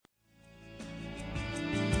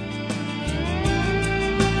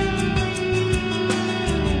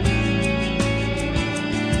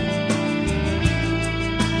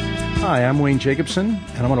Hi, I'm Wayne Jacobson,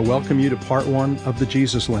 and I want to welcome you to part one of the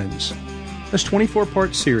Jesus Lens. This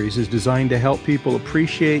 24-part series is designed to help people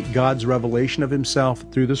appreciate God's revelation of Himself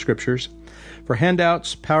through the Scriptures. For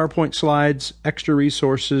handouts, PowerPoint slides, extra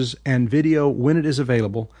resources, and video when it is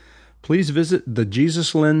available, please visit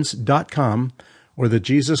thejesuslens.com or the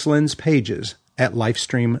Jesus Lens pages at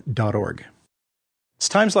lifestream.org. It's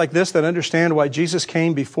times like this that I understand why Jesus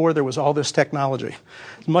came before there was all this technology.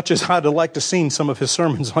 As much as I'd like to have seen some of His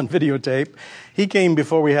sermons on videotape, He came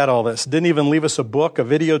before we had all this. Didn't even leave us a book, a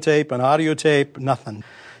videotape, an audio tape, nothing.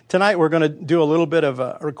 Tonight we're going to do a little bit of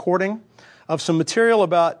a recording of some material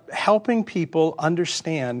about helping people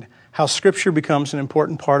understand how Scripture becomes an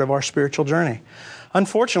important part of our spiritual journey.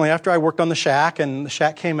 Unfortunately, after I worked on The Shack, and The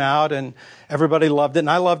Shack came out, and everybody loved it, and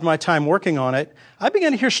I loved my time working on it, I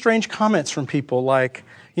began to hear strange comments from people like,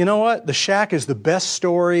 you know what, The Shack is the best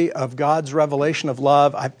story of God's revelation of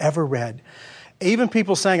love I've ever read. Even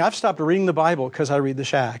people saying, I've stopped reading the Bible because I read The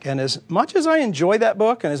Shack. And as much as I enjoy that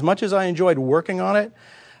book, and as much as I enjoyed working on it,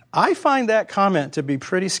 I find that comment to be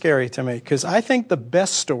pretty scary to me, because I think the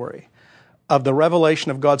best story of the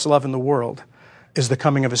revelation of God's love in the world is the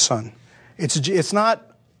coming of His Son. It's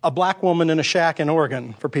not a black woman in a shack in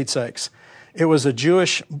Oregon, for Pete's sakes. It was a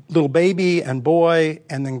Jewish little baby and boy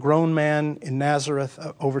and then grown man in Nazareth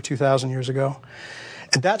over 2,000 years ago.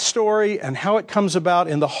 And that story and how it comes about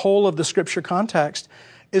in the whole of the Scripture context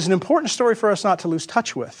is an important story for us not to lose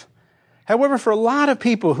touch with. However, for a lot of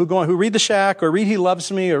people who read The Shack or read He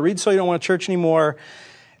Loves Me or read So You Don't Want a Church Anymore,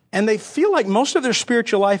 and they feel like most of their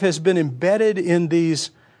spiritual life has been embedded in these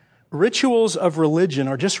rituals of religion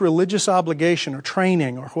or just religious obligation or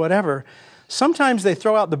training or whatever, sometimes they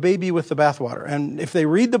throw out the baby with the bathwater. And if they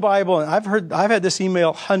read the Bible, and I've had this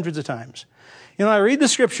email hundreds of times. You know, I read the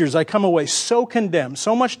Scriptures, I come away so condemned.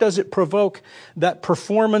 So much does it provoke that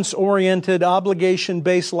performance-oriented,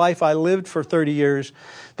 obligation-based life I lived for 30 years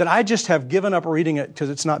that I just have given up reading it because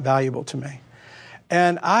it's not valuable to me.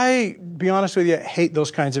 And I, be honest with you, hate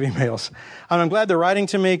those kinds of emails. And I'm glad they're writing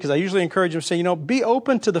to me because I usually encourage them to say, you know, be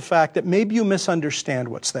open to the fact that maybe you misunderstand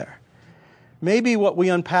what's there. Maybe what we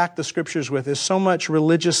unpack the Scriptures with is so much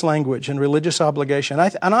religious language and religious obligation.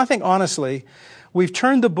 And I think, honestly, we've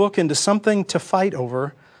turned the book into something to fight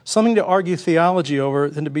over, something to argue theology over,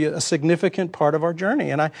 than to be a significant part of our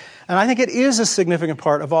journey. And I think it is a significant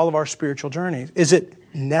part of all of our spiritual journeys. Is it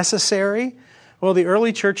necessary? Well, the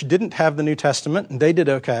early church didn't have the New Testament, and they did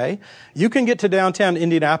okay. You can get to downtown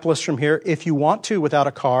Indianapolis from here if you want to without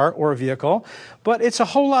a car or a vehicle, but it's a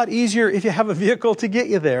whole lot easier if you have a vehicle to get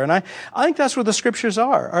you there. And I think that's what the Scriptures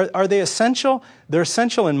are. Are they essential? They're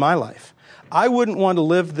essential in my life. I wouldn't want to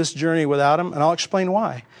live this journey without them, and I'll explain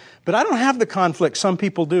why. But I don't have the conflict some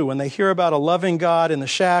people do when they hear about a loving God in the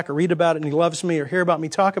Shack or read about it and He loves me or hear about me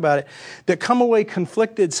talk about it, that come away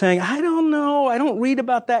conflicted saying, I don't know, I don't read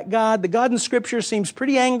about that God. The God in Scripture seems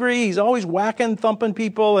pretty angry. He's always whacking, thumping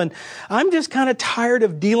people, and I'm just kind of tired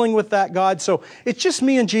of dealing with that God. So it's just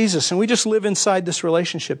me and Jesus, and we just live inside this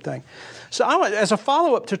relationship thing. So as a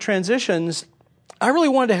follow-up to transitions, I really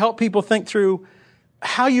wanted to help people think through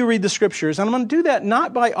how you read the Scriptures. And I'm going to do that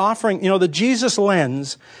not by offering, the Jesus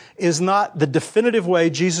Lens is not the definitive way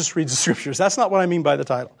Jesus reads the Scriptures. That's not what I mean by the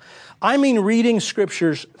title. I mean reading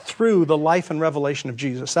Scriptures through the life and revelation of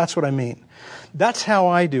Jesus. That's what I mean. That's how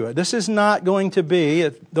I do it. This is not going to be,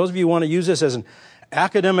 if those of you who want to use this as an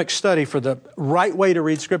academic study for the right way to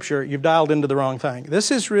read Scripture, you've dialed into the wrong thing. This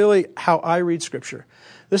is really how I read Scripture.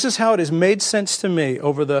 This is how it has made sense to me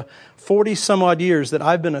over the 40-some-odd years that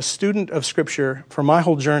I've been a student of Scripture for my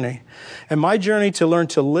whole journey. And my journey to learn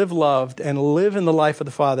to live loved and live in the life of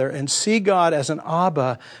the Father and see God as an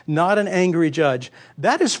Abba, not an angry judge,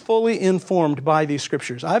 that is fully informed by these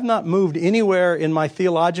Scriptures. I've not moved anywhere in my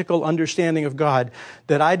theological understanding of God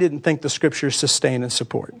that I didn't think the Scriptures sustain and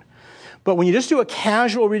support. But when you just do a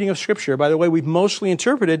casual reading of Scripture, by the way we've mostly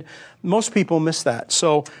interpreted, most people miss that.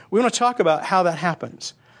 So we want to talk about how that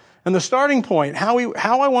happens. And the starting point, how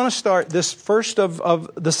I want to start this first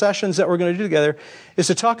of the sessions that we're going to do together, is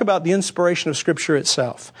to talk about the inspiration of Scripture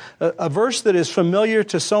itself. A verse that is familiar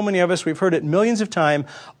to so many of us, we've heard it millions of times.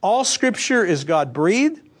 All Scripture is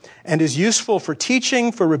God-breathed and is useful for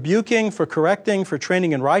teaching, for rebuking, for correcting, for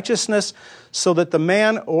training in righteousness, so that the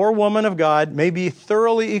man or woman of God may be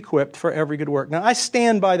thoroughly equipped for every good work. Now, I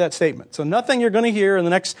stand by that statement. So nothing you're going to hear in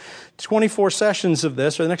the next 24 sessions of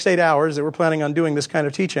this, or the next 8 hours that we're planning on doing this kind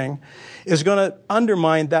of teaching, is going to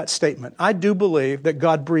undermine that statement. I do believe that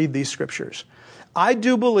God breathed these Scriptures. I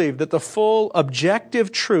do believe that the full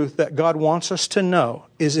objective truth that God wants us to know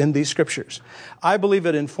is in these Scriptures. I believe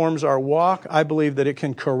it informs our walk. I believe that it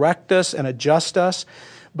can correct us and adjust us.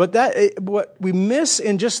 But what we miss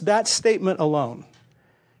in just that statement alone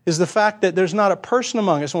is the fact that there's not a person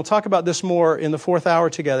among us, and we'll talk about this more in the fourth hour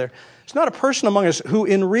together, there's not a person among us who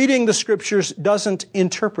in reading the Scriptures doesn't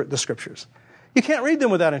interpret the Scriptures. You can't read them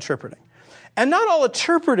without interpreting. And not all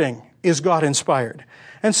interpreting is God-inspired.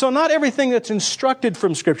 And so not everything that's instructed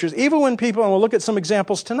from Scriptures, even when people, and we'll look at some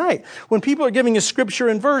examples tonight, when people are giving a Scripture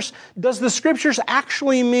in verse, does the Scriptures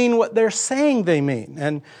actually mean what they're saying they mean?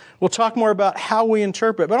 And we'll talk more about how we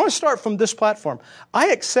interpret. But I want to start from this platform. I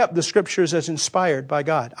accept the Scriptures as inspired by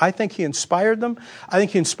God. I think He inspired them. I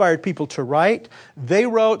think He inspired people to write. They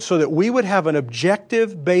wrote so that we would have an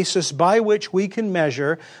objective basis by which we can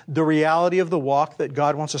measure the reality of the walk that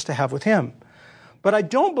God wants us to have with Him. But I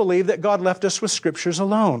don't believe that God left us with Scriptures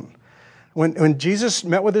alone. When Jesus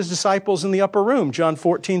met with His disciples in the upper room, John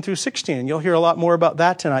 14 through 16, and you'll hear a lot more about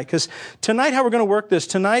that tonight. Because tonight, how we're going to work this,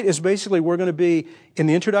 tonight is basically we're going to be in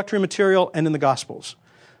the introductory material and in the Gospels.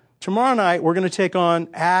 Tomorrow night, we're going to take on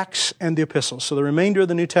Acts and the Epistles, so the remainder of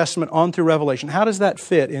the New Testament on through Revelation. How does that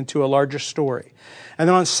fit into a larger story? And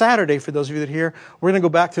then on Saturday, for those of you that are here, we're going to go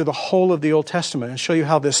back through the whole of the Old Testament and show you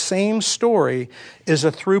how this same story is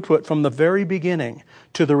a throughput from the very beginning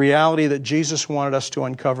to the reality that Jesus wanted us to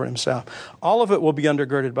uncover Himself. All of it will be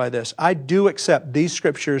undergirded by this. I do accept these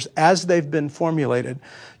Scriptures as they've been formulated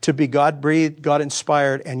to be God-breathed,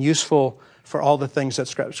 God-inspired, and useful for all the things that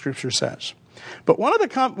Scripture says. But one of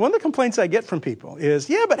the complaints I get from people is,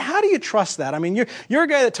 yeah, but how do you trust that? I mean, you're a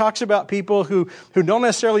guy that talks about people who don't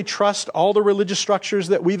necessarily trust all the religious structures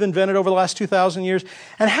that we've invented over the last 2,000 years.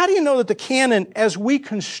 And how do you know that the canon, as we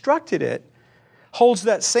constructed it, holds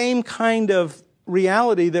that same kind of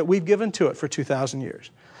reality that we've given to it for 2,000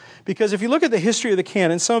 years? Because if you look at the history of the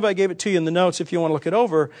canon, some of I gave it to you in the notes if you want to look it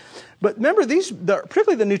over. But remember,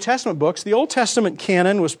 particularly the New Testament books, the Old Testament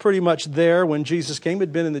canon was pretty much there when Jesus came. It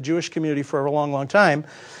had been in the Jewish community for a long, long time.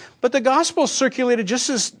 But the Gospels circulated just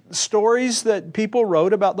as stories that people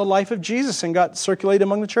wrote about the life of Jesus and got circulated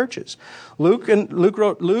among the churches. Luke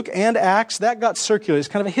wrote Luke and Acts. That got circulated. It's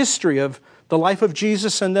kind of a history of the life of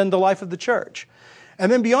Jesus and then the life of the church.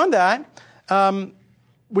 And then beyond that,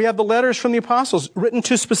 we have the letters from the apostles, written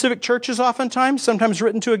to specific churches oftentimes, sometimes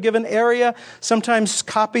written to a given area, sometimes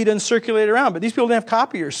copied and circulated around. But these people didn't have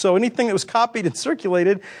copiers, so anything that was copied and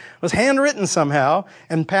circulated was handwritten somehow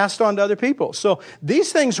and passed on to other people. So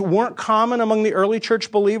these things weren't common among the early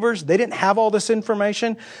church believers. They didn't have all this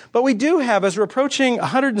information. But we do have, as we're approaching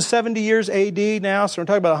 170 years AD now, so we're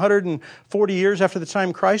talking about 140 years after the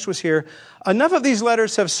time Christ was here, enough of these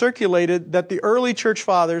letters have circulated that the early church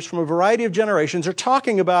fathers from a variety of generations are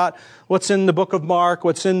talking about what's in the book of Mark,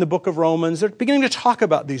 what's in the book of Romans. They're beginning to talk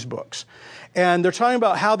about these books. And they're talking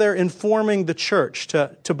about how they're informing the church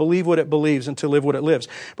to believe what it believes and to live what it lives.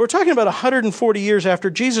 But we're talking about 140 years after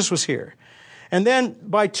Jesus was here. And then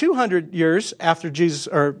by 200 years after Jesus,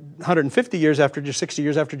 or 150 years after, just 60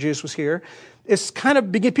 years after Jesus was here, it's kind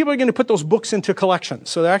of people are going to put those books into collections.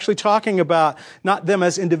 So they're actually talking about not them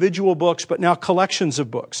as individual books, but now collections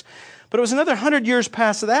of books. But it was another 100 years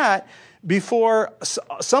past that before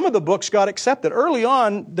some of the books got accepted. Early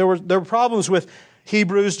on, there were problems with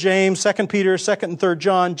Hebrews, James, 2 Peter, 2 and 3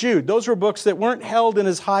 John, Jude. Those were books that weren't held in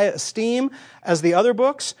as high esteem as the other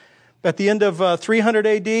books. At the end of 300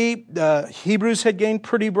 AD, Hebrews had gained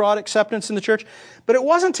pretty broad acceptance in the church. But it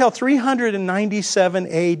wasn't until 397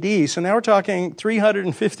 AD, so now we're talking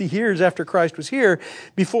 350 years after Christ was here,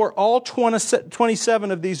 before all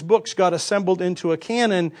 27 of these books got assembled into a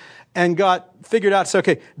canon and got figured out, so,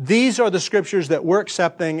 okay, these are the Scriptures that we're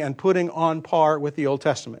accepting and putting on par with the Old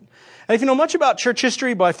Testament. And if you know much about church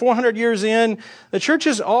history, by 400 years in, the church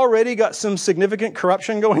has already got some significant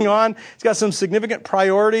corruption going on. It's got some significant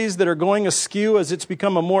priorities that are going askew as it's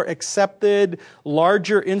become a more accepted,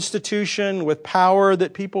 larger institution with power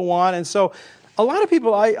that people want. And so a lot of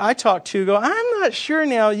people I talk to go, I'm not sure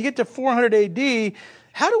now, you get to 400 AD,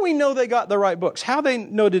 how do we know they got the right books? How do they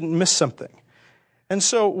know they didn't miss something? And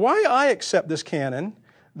so why I accept this canon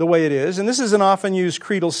the way it is, and this is an often used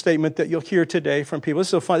creedal statement that you'll hear today from people.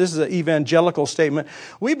 This is an evangelical statement.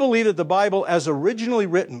 We believe that the Bible, as originally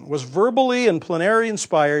written, was verbally and plenary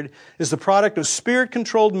inspired, is the product of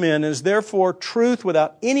Spirit-controlled men, and is therefore truth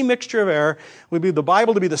without any mixture of error. We believe the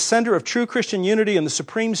Bible to be the center of true Christian unity and the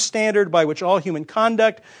supreme standard by which all human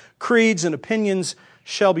conduct, creeds, and opinions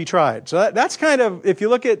shall be tried. So that's kind of, if you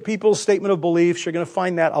look at people's statement of beliefs, you're going to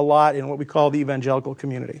find that a lot in what we call the evangelical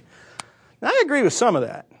community. Now, I agree with some of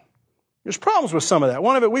that. There's problems with some of that.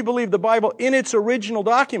 One of it, we believe the Bible in its original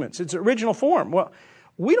documents, its original form. Well,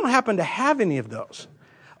 we don't happen to have any of those.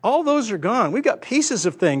 All those are gone. We've got pieces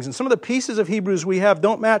of things, and some of the pieces of Hebrews we have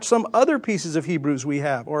don't match some other pieces of Hebrews we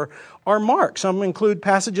have, or are marked. Some include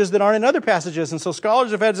passages that aren't in other passages, and so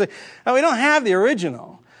scholars have had to say, "Oh, we don't have the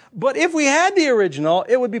original." But if we had the original,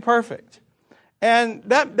 it would be perfect. And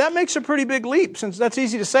that makes a pretty big leap, since that's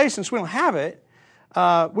easy to say since we don't have it.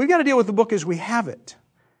 We've got to deal with the book as we have it.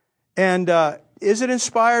 And is it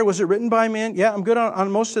inspired? Was it written by men? Yeah, I'm good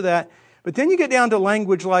on most of that. But then you get down to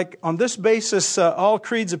language like, on this basis, all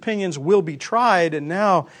creeds' opinions will be tried. And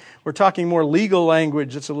now we're talking more legal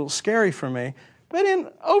language. It's a little scary for me. But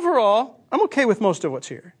overall, I'm okay with most of what's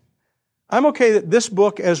here. I'm okay that this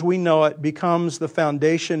book, as we know it, becomes the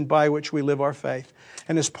foundation by which we live our faith.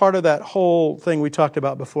 And is part of that whole thing we talked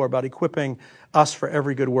about before, about equipping us for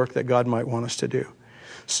every good work that God might want us to do.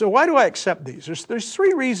 So why do I accept these? There's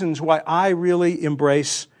three reasons why I really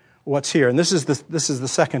embrace what's here. And this is the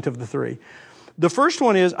second of the three. The first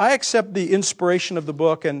one is I accept the inspiration of the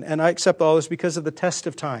book, and I accept all this because of the test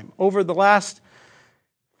of time. Over the last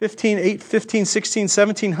 15, 16,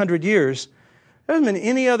 1700 years, there hasn't been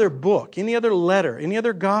any other book, any other letter, any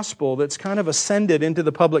other gospel that's kind of ascended into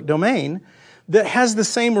the public domain that has the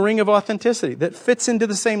same ring of authenticity, that fits into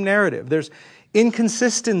the same narrative. There's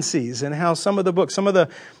inconsistencies in how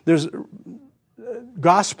there's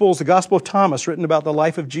Gospels, the Gospel of Thomas, written about the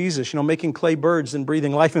life of Jesus, making clay birds and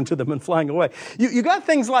breathing life into them and flying away. You got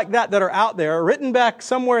things like that are out there, written back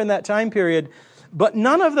somewhere in that time period, but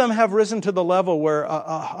none of them have risen to the level where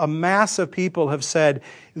a mass of people have said,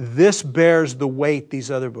 this bears the weight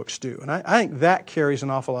these other books do. And I think that carries an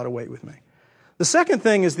awful lot of weight with me. The second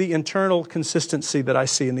thing is the internal consistency that I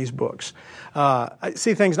see in these books. I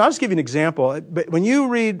see things, and I'll just give you an example, but when you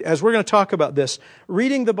read, as we're going to talk about this,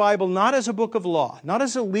 reading the Bible not as a book of law, not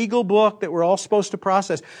as a legal book that we're all supposed to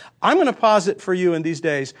process, I'm going to posit for you in these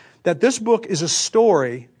days that this book is a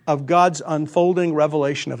story of God's unfolding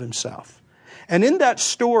revelation of Himself. And in that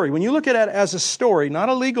story, when you look at it as a story, not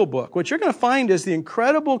a legal book, what you're going to find is the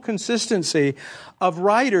incredible consistency of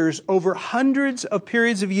writers over hundreds of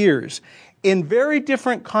periods of years in very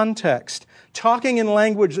different context, talking in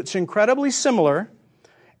language that's incredibly similar,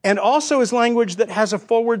 and also is language that has a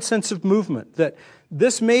forward sense of movement, that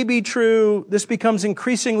this may be true, this becomes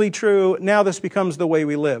increasingly true, now this becomes the way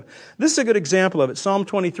we live. This is a good example of it. Psalm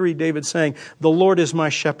 23, David saying, "The Lord is my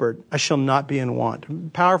shepherd, I shall not be in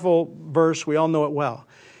want." Powerful verse, we all know it well.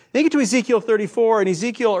 Then you get to Ezekiel 34, and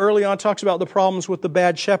Ezekiel early on talks about the problems with the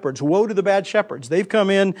bad shepherds. Woe to the bad shepherds. They've come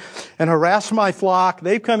in and harassed my flock.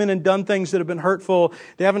 They've come in and done things that have been hurtful.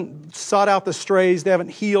 They haven't sought out the strays. They haven't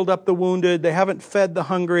healed up the wounded. They haven't fed the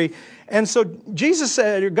hungry. And so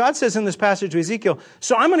God says in this passage to Ezekiel,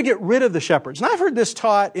 so I'm going to get rid of the shepherds. And I've heard this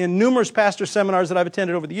taught in numerous pastor seminars that I've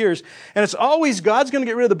attended over the years. And it's always God's going to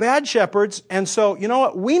get rid of the bad shepherds. And so, you know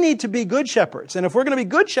what? We need to be good shepherds. And if we're going to be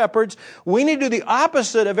good shepherds, we need to do the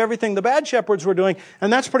opposite of everything the bad shepherds were doing.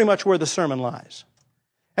 And that's pretty much where the sermon lies.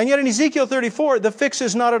 And yet in Ezekiel 34, the fix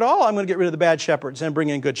is not at all, I'm going to get rid of the bad shepherds and bring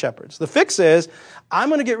in good shepherds. The fix is, I'm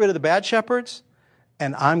going to get rid of the bad shepherds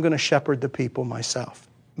and I'm going to shepherd the people myself.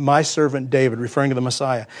 My servant David, referring to the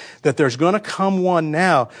Messiah, that there's going to come one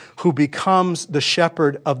now who becomes the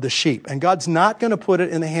shepherd of the sheep. And God's not going to put it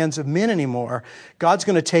in the hands of men anymore. God's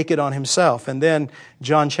going to take it on Himself. And then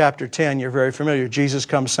John chapter 10, you're very familiar. Jesus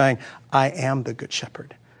comes saying, I am the good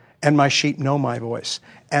shepherd, and my sheep know my voice,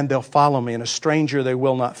 and they'll follow me, and a stranger they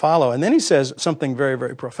will not follow. And then He says something very,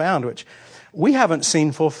 very profound, which we haven't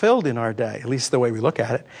seen fulfilled in our day, at least the way we look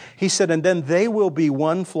at it. He said, and then they will be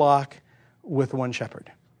one flock with one shepherd.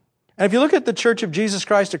 And if you look at the Church of Jesus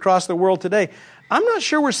Christ across the world today, I'm not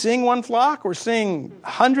sure we're seeing one flock. We're seeing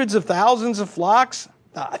hundreds of thousands of flocks,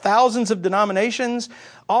 thousands of denominations,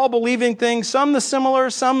 all believing things, some the similar,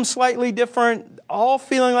 some slightly different, all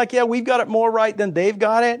feeling like, yeah, we've got it more right than they've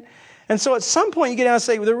got it. And so at some point you get down and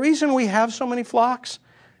say, well, the reason we have so many flocks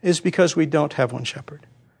is because we don't have one shepherd.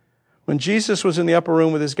 When Jesus was in the upper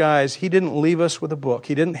room with His guys, He didn't leave us with a book.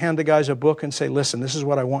 He didn't hand the guys a book and say, listen, this is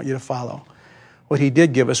what I want you to follow. What He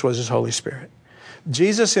did give us was His Holy Spirit.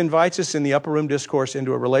 Jesus invites us in the upper room discourse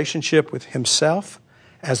into a relationship with Himself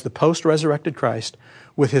as the post-resurrected Christ,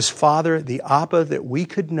 with His Father, the Abba that we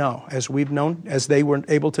could know as we've known, as they were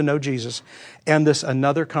able to know Jesus, and this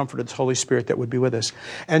another Comforter, the Holy Spirit that would be with us.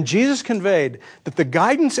 And Jesus conveyed that the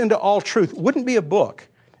guidance into all truth wouldn't be a book,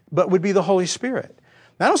 but would be the Holy Spirit.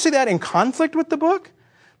 Now, I don't see that in conflict with the book,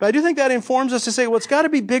 but I do think that informs us to say, well, it's got to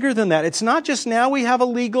be bigger than that. It's not just now we have a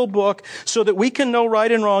legal book so that we can know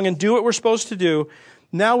right and wrong and do what we're supposed to do.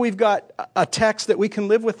 Now we've got a text that we can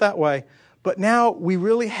live with that way. But now we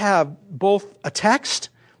really have both a text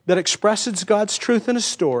that expresses God's truth in a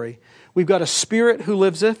story We've got a Spirit who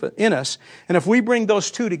lives in us. And if we bring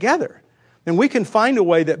those two together, then we can find a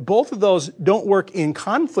way that both of those don't work in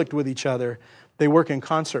conflict with each other. They work in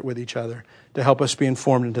concert with each other to help us be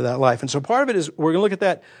informed into that life. And so part of it is we're going to look at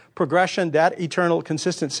that progression, that eternal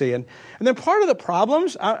consistency. And then part of the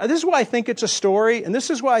problems, this is why I think it's a story, and this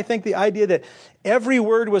is why I think the idea that every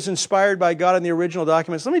word was inspired by God in the original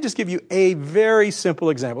documents. Let me just give you a very simple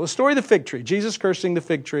example. The story of the fig tree, Jesus cursing the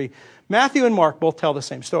fig tree. Matthew and Mark both tell the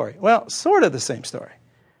same story. Well, sort of the same story.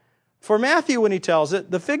 For Matthew, when he tells it,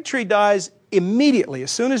 the fig tree dies immediately. As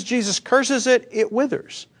soon as Jesus curses it, it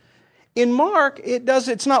withers. In Mark,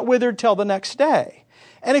 it's not withered till the next day.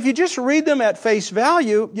 And if you just read them at face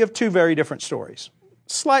value, you have two very different stories.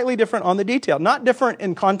 Slightly different on the detail. Not different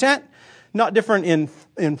in content, not different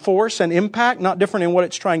in force and impact, not different in what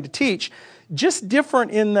it's trying to teach. Just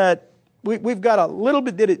different in that we've got a little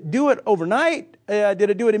bit, did it do it overnight? Did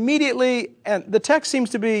it do it immediately? And the text seems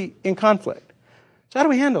to be in conflict. So how do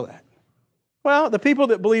we handle that? Well, the people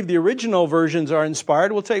that believe the original versions are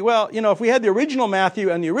inspired will say, well, if we had the original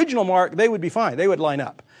Matthew and the original Mark, they would be fine. They would line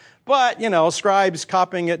up. But, scribes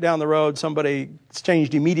copying it down the road, somebody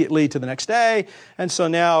changed immediately to the next day. And so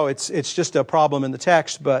now it's just a problem in the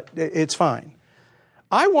text, but it's fine.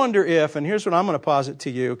 I wonder if, and here's what I'm going to posit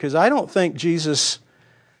to you, because I don't think Jesus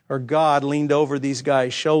or God leaned over these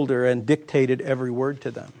guys' shoulder and dictated every word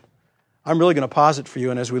to them. I'm really going to posit for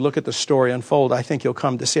you, and as we look at the story unfold, I think you'll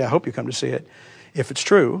come to see it. I hope you come to see it. If it's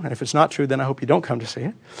true, and if it's not true, then I hope you don't come to see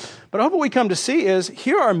it. But I hope what we come to see is,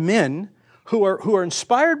 here are men who are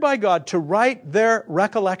inspired by God to write their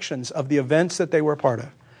recollections of the events that they were a part of,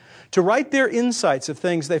 to write their insights of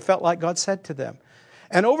things they felt like God said to them.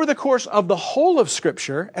 And over the course of the whole of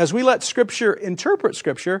Scripture, as we let Scripture interpret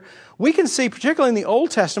Scripture, we can see, particularly in the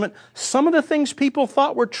Old Testament, some of the things people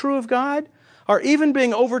thought were true of God are even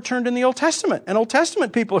being overturned in the Old Testament. And Old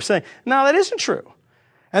Testament people are saying, no, that isn't true.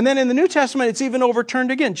 And then in the New Testament, it's even overturned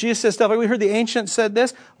again. Jesus says stuff like, we heard the ancients said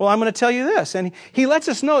this. Well, I'm going to tell you this. And he lets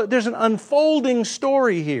us know that there's an unfolding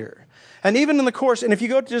story here. And even in the course, and if you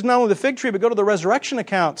go to just not only the fig tree, but go to the resurrection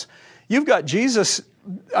accounts, you've got Jesus,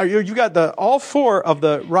 you've got all four of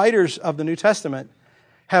the writers of the New Testament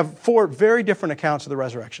have four very different accounts of the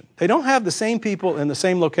resurrection. They don't have the same people in the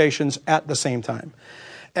same locations at the same time.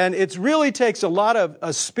 And it really takes a lot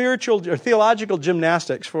of spiritual or theological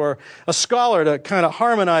gymnastics for a scholar to kind of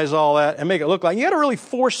harmonize all that and make it look like. You got to really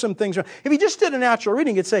force some things. If you just did a natural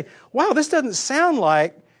reading, you'd say, wow, this doesn't sound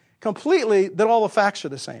like completely that all the facts are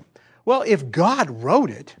the same. Well, if God wrote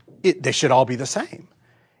it, they should all be the same.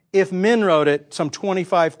 If men wrote it some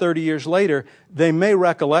 25, 30 years later, they may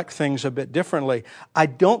recollect things a bit differently. I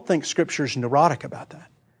don't think Scripture is neurotic about that.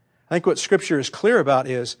 I think what Scripture is clear about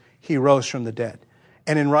is He rose from the dead.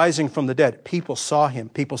 And in rising from the dead, people saw Him.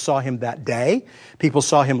 People saw Him that day. People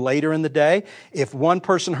saw Him later in the day. If one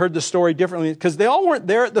person heard the story differently, because they all weren't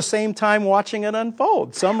there at the same time watching it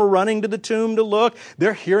unfold. Some were running to the tomb to look.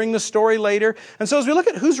 They're hearing the story later. And so as we look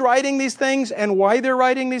at who's writing these things and why they're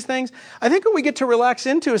writing these things, I think what we get to relax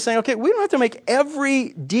into is saying, okay, we don't have to make every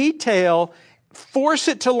detail, force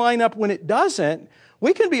it to line up when it doesn't.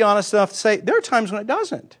 We can be honest enough to say there are times when it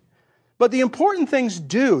doesn't. But the important things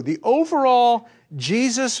do. The overall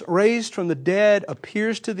Jesus raised from the dead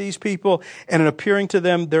appears to these people, and in appearing to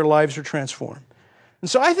them, their lives are transformed. And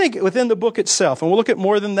so I think within the book itself, and we'll look at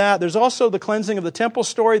more than that, there's also the cleansing of the temple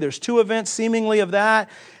story. There's two events seemingly of that.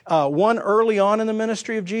 One early on in the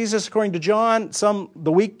ministry of Jesus, according to John,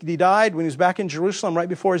 the week he died, when he was back in Jerusalem right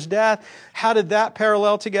before his death. How did that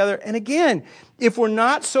parallel together? And again, if we're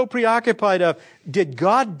not so preoccupied of, did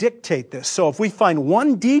God dictate this? So if we find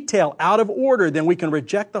one detail out of order, then we can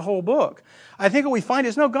reject the whole book. I think what we find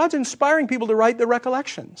is, no, God's inspiring people to write their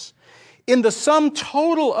recollections. In the sum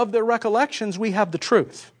total of their recollections, we have the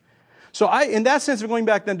truth. So in that sense, of going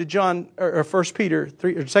back then to John or 1 Peter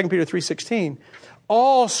 3 or 2 Peter 3:16,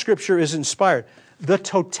 all Scripture is inspired. The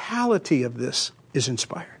totality of this is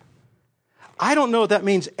inspired. I don't know what that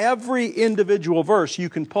means. Every individual verse you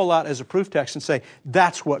can pull out as a proof text and say,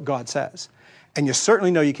 that's what God says. And you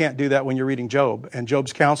certainly know you can't do that when you're reading Job. And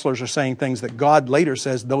Job's counselors are saying things that God later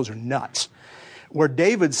says, those are nuts. Where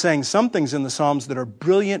David's saying some things in the Psalms that are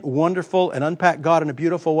brilliant, wonderful, and unpack God in a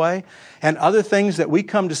beautiful way, and other things that we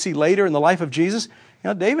come to see later in the life of Jesus.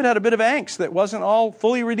 David had a bit of angst that wasn't all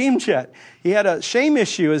fully redeemed yet. He had a shame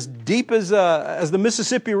issue as deep as the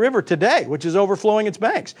Mississippi River today, which is overflowing its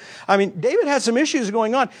banks. I mean, David had some issues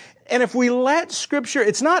going on. And if we let Scripture,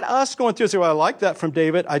 it's not us going through and say, well, I like that from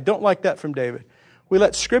David, I don't like that from David. We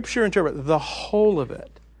let Scripture interpret the whole of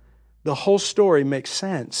it. The whole story makes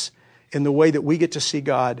sense in the way that we get to see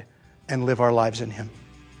God and live our lives in Him.